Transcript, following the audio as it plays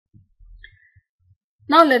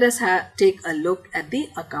Now let us take a look at the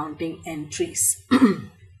accounting entries.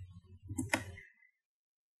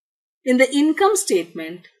 In the income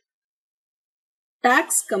statement,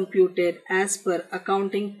 tax computed as per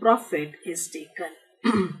accounting profit is taken.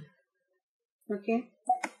 Okay.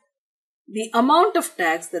 The amount of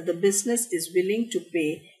tax that the business is willing to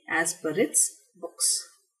pay as per its books.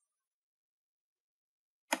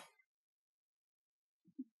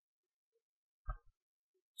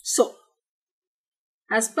 So,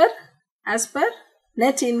 as per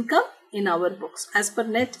net income in our books, as per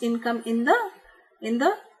net income in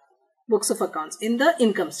the books of accounts, in the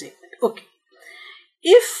income statement. Okay.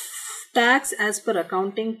 If tax as per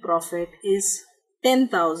accounting profit is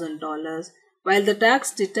 $10,000, while the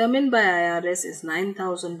tax determined by IRS is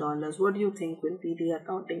 $9,000, what do you think will be the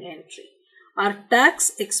accounting entry? Our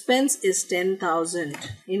tax expense is $10,000.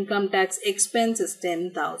 Income tax expense is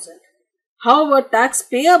 $10,000. However, tax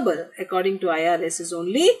payable according to IRS is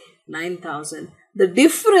only $9,000. The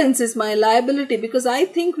difference is my liability, because I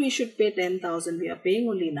think we should pay $10,000. We are paying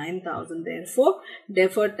only $9,000. Therefore,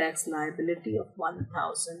 deferred tax liability of $1,000.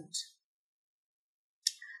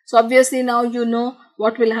 So obviously now you know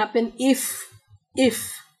what will happen if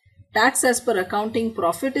tax as per accounting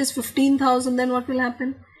profit is 15,000, then what will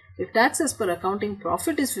happen? If tax as per accounting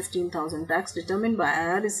profit is 15,000, tax determined by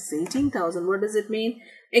IRS is 18,000, what does it mean?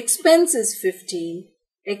 Expense is 15.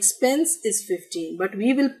 Expense is 15, but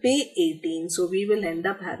we will pay 18, so we will end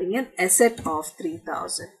up having an asset of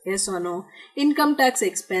 3,000. Yes or no? Income tax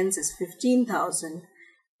expense is 15,000,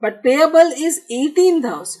 but payable is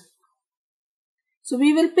 18,000. So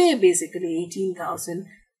we will pay basically 18,000.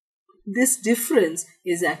 This difference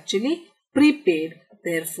is actually prepaid.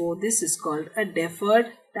 Therefore, this is called a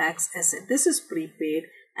deferred tax asset. This is prepaid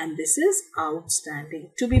and this is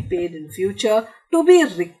outstanding, to be paid in future, to be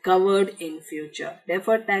recovered in future.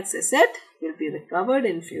 Deferred tax asset will be recovered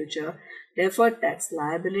in future. Deferred tax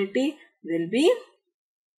liability will be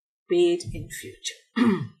paid in future.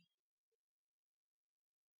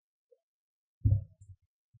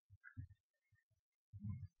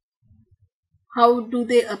 How do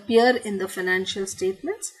they appear in the financial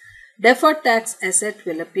statements? Deferred tax asset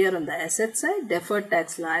will appear on the asset side. Deferred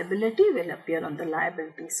tax liability will appear on the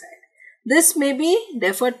liability side. This may be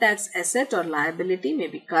deferred tax asset or liability, may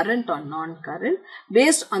be current or non-current,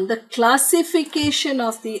 based on the classification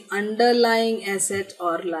of the underlying asset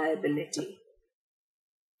or liability.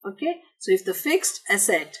 Okay. So if the fixed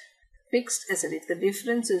asset, if the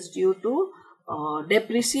difference is due to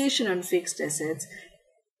depreciation on fixed assets,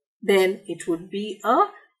 then it would be a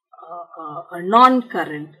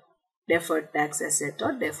non-current deferred tax asset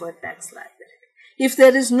or deferred tax liability. If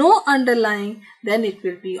there is no underlying, then it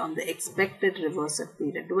will be on the expected reversal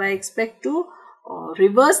period. Do I expect to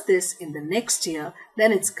reverse this in the next year?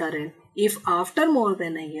 Then it's current. If after more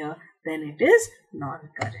than a year, then it is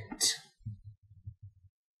non-current.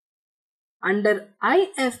 Under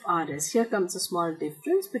IFRS, here comes a small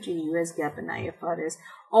difference between US GAAP and IFRS.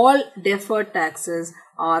 All deferred taxes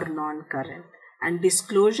are non-current, and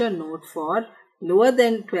disclosure note for lower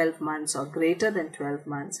than 12 months or greater than 12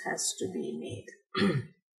 months has to be made.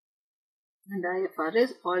 And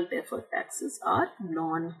IFRS, all deferred taxes are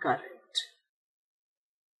non-current.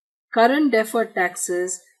 Current deferred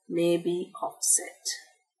taxes may be offset.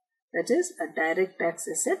 That is, a direct tax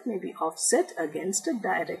asset may be offset against a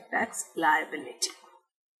direct tax liability.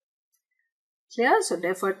 Clear? So,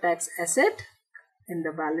 deferred tax asset in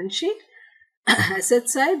the balance sheet, asset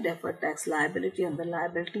side, deferred tax liability on the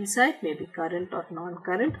liability side may be current or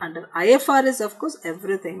non-current. Under IFRS, of course,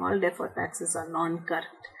 everything, all deferred taxes are non-current.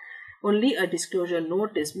 Only a disclosure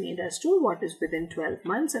note is made as to what is within 12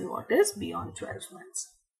 months and what is beyond 12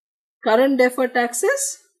 months. Current deferred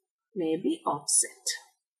taxes may be offset.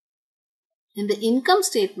 In the income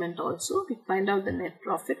statement also, we find out the net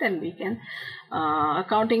profit and we can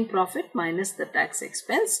accounting profit minus the tax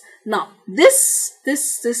expense. Now, this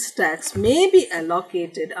tax may be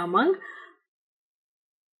allocated among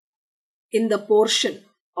in the portion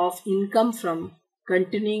of income from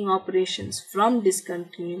continuing operations, from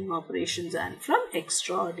discontinuing operations and from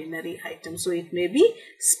extraordinary items. So, it may be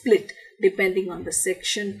split depending on the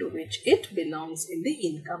section to which it belongs in the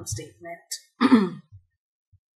income statement.